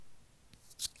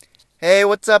Hey,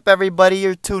 what's up, everybody?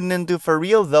 You're tuned into For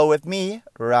Real Though with me,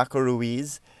 Rocco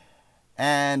Ruiz.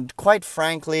 And quite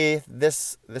frankly,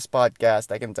 this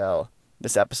podcast, I can tell,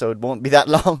 this episode won't be that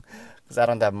long because I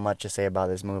don't have much to say about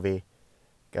this movie.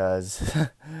 Because,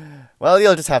 well,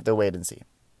 you'll just have to wait and see.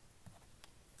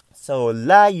 So,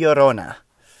 La Llorona,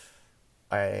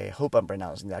 I hope I'm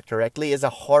pronouncing that correctly, is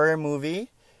a horror movie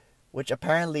which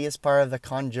apparently is part of the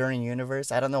Conjuring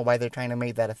universe. I don't know why they're trying to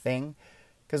make that a thing.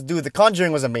 Because, dude, The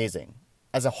Conjuring was amazing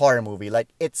as a horror movie. Like,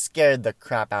 it scared the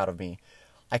crap out of me.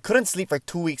 I couldn't sleep for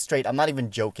 2 weeks straight. I'm not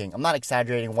even joking. I'm not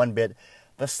exaggerating one bit.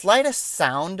 The slightest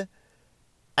sound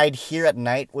I'd hear at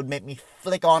night would make me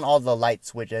flick on all the light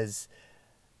switches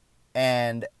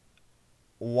and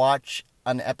watch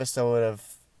an episode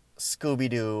of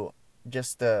Scooby-Doo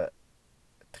just to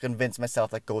convince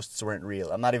myself that ghosts weren't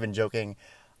real. I'm not even joking.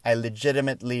 I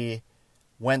legitimately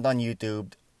went on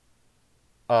YouTube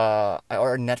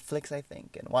or Netflix, I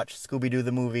think, and watched Scooby-Doo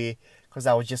the movie because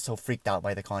I was just so freaked out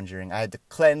by The Conjuring. I had to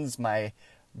cleanse my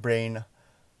brain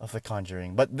of The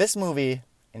Conjuring. But this movie,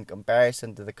 in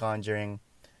comparison to The Conjuring,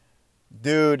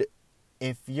 dude,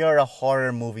 if you're a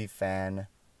horror movie fan,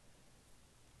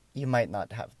 you might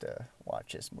not have to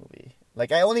watch this movie.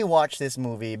 Like, I only watched this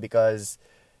movie because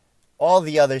all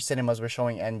the other cinemas were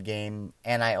showing Endgame,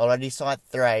 and I already saw it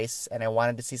thrice, and I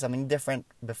wanted to see something different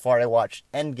before I watched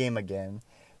Endgame again.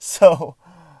 So,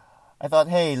 I thought,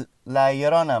 hey, La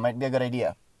Llorona might be a good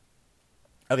idea.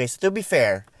 Okay, so to be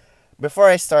fair, before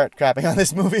I start crapping on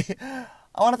this movie, I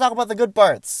want to talk about the good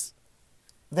parts.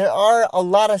 There are a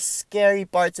lot of scary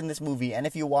parts in this movie, and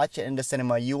if you watch it in the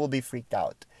cinema, you will be freaked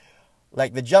out.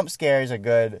 Like, the jump scares are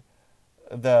good.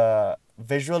 The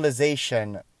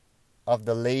visualization of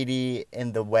the lady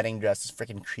in the wedding dress is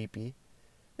freaking creepy.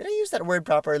 Did I use that word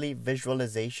properly?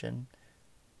 Visualization?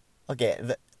 Okay,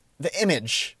 the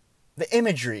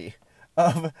imagery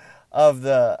of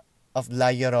La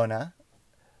Llorona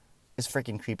is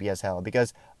freaking creepy as hell.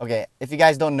 Because, okay, if you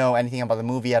guys don't know anything about the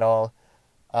movie at all,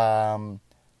 La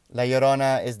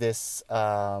Llorona is this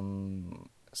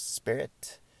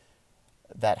spirit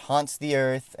that haunts the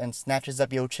earth and snatches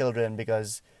up your children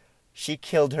because she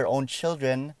killed her own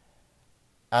children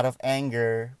out of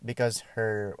anger because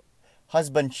her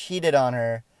husband cheated on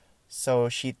her, so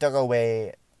she took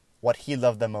away what he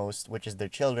loved the most, which is their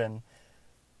children.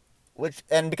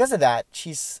 And because of that,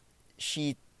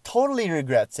 she totally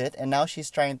regrets it, and now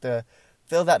she's trying to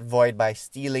fill that void by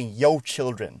stealing your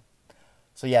children.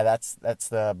 So yeah, that's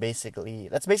basically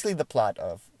the plot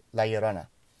of La Llorona.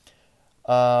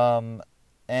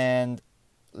 And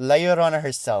La Llorona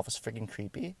herself was freaking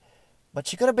creepy, but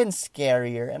she could have been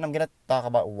scarier, and I'm gonna talk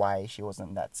about why she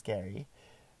wasn't that scary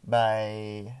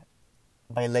by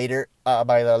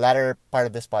the latter part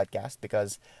of this podcast,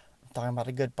 because I'm talking about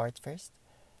the good parts first.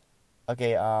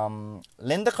 Okay,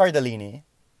 Linda Cardellini,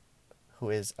 who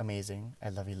is amazing. I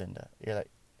love you, Linda. You're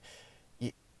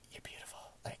beautiful.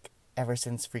 Like, ever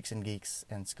since Freaks and Geeks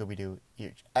and Scooby Doo.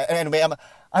 Anyway,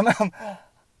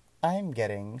 I'm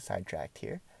getting sidetracked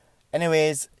here.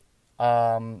 Anyways,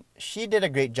 she did a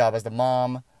great job as the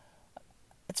mom.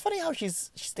 It's funny how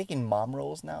she's taking mom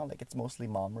roles now. Like, it's mostly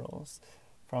mom roles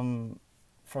from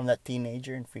that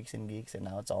teenager in Freaks and Geeks, and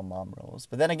now it's all mom roles.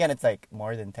 But then again, it's like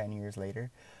more than 10 years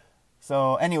later.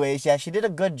 So, anyways, yeah, she did a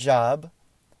good job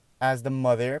as the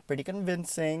mother, pretty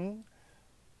convincing.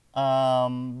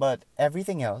 But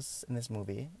everything else in this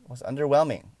movie was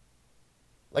underwhelming.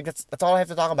 Like, that's all I have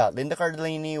to talk about. Linda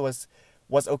Cardellini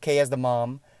was okay as the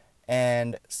mom,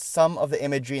 and some of the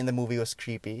imagery in the movie was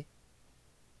creepy.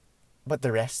 But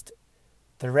the rest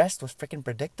was freaking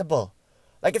predictable.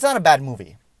 Like, it's not a bad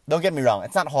movie. Don't get me wrong,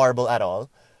 it's not horrible at all.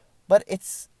 But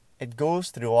it goes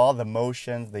through all the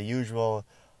motions the usual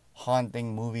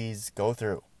haunting movies go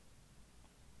through.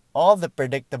 All the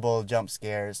predictable jump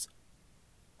scares,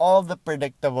 all the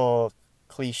predictable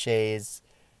cliches,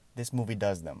 this movie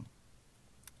does them.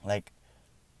 Like,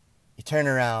 you turn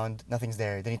around, nothing's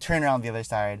there. Then you turn around the other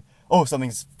side, oh,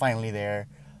 something's finally there.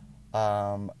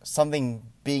 Something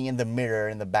being in the mirror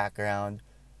in the background.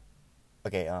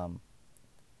 Okay,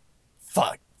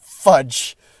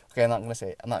 fudge. Okay, I'm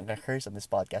not gonna curse on this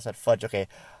podcast, but fudge. Okay,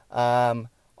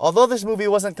 although this movie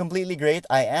wasn't completely great,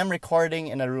 I am recording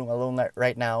in a room alone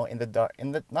right now in the dark.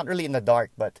 Not really in the dark,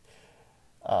 but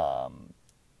damn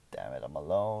it, I'm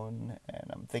alone and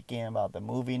I'm thinking about the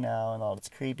movie now and all its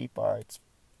creepy parts,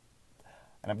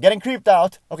 and I'm getting creeped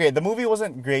out. Okay, the movie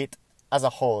wasn't great as a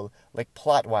whole, like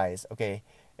plot wise. Okay,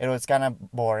 it was kind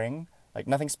of boring. Like,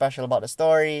 nothing special about the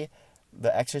story.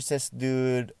 The Exorcist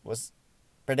dude was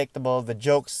predictable. The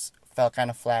jokes felt kind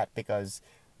of flat because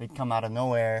they'd come out of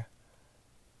nowhere.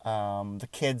 The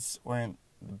kids weren't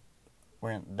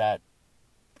weren't that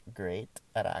great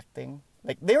at acting.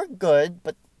 Like they were good,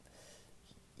 but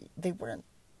they weren't.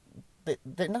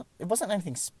 They're not. It wasn't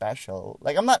anything special.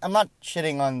 Like I'm not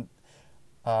shitting on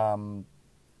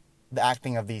the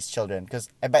acting of these children because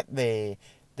I bet they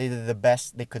did the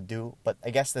best they could do. But I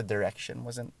guess the direction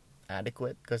wasn't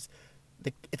adequate because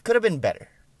it could have been better.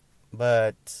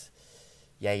 But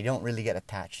yeah, you don't really get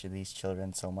attached to these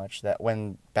children so much that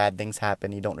when bad things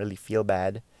happen, you don't really feel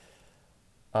bad.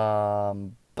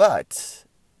 But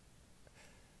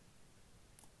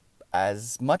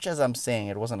as much as I'm saying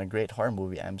it wasn't a great horror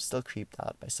movie, I'm still creeped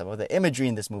out by some of the imagery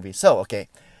in this movie. So, okay,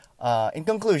 in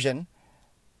conclusion,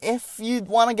 if you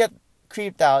want to get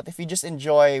creeped out, if you just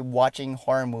enjoy watching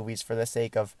horror movies for the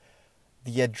sake of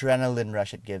the adrenaline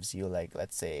rush it gives you, like,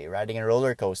 let's say, riding a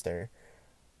roller coaster,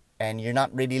 and you're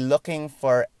not really looking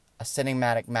for a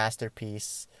cinematic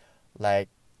masterpiece like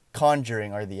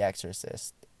Conjuring or The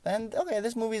Exorcist, then, okay,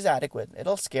 this movie is adequate.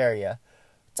 It'll scare you.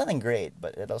 It's nothing great,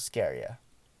 but it'll scare you.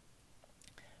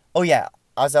 Oh yeah,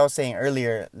 as I was saying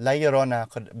earlier, La Llorona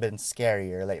could have been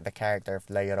scarier. Like the character of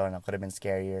La Llorona could have been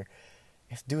scarier.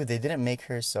 If dude, they didn't make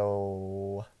her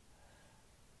so.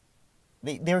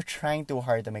 They were trying too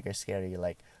hard to make her scary,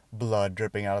 like blood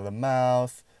dripping out of the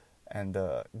mouth, and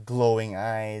the glowing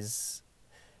eyes.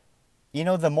 You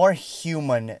know, the more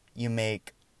human you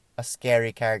make a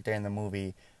scary character in the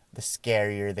movie, the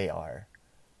scarier they are.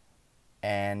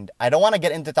 And I don't want to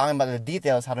get into talking about the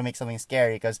details how to make something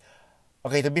scary because.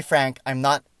 Okay, to be frank, I'm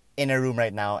not in a room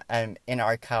right now. I'm in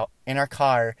our car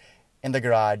in the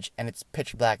garage, and it's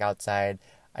pitch black outside.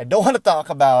 I don't want to talk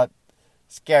about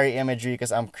scary imagery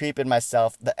because I'm creeping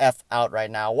myself the F out right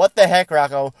now. What the heck,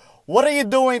 Rocco? What are you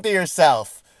doing to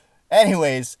yourself?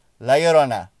 Anyways, La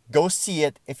Llorona. Go see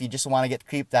it if you just want to get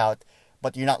creeped out,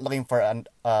 but you're not looking for a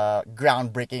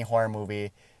groundbreaking horror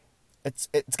movie. It's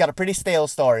got a pretty stale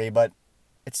story, but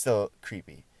it's still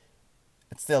creepy.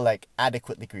 It's still, like,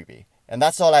 adequately creepy. And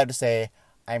that's all I have to say.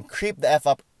 I'm creeped the F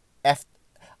up.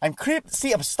 I'm creeped.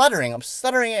 See, I'm stuttering. I'm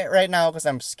stuttering it right now because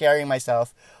I'm scaring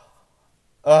myself.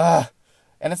 And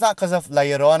it's not because of La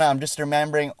Llorona. I'm just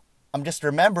remembering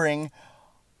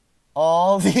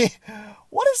all the...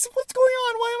 What's going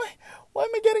on? Why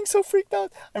am I getting so freaked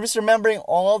out? I'm just remembering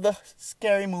all the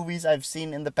scary movies I've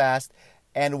seen in the past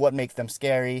and what makes them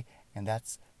scary. And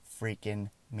that's freaking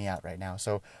me out right now.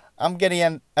 So I'm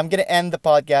gonna end the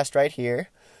podcast right here.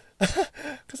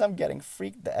 Because I'm getting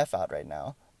freaked the F out right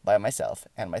now by myself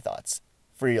and my thoughts.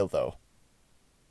 For real, though.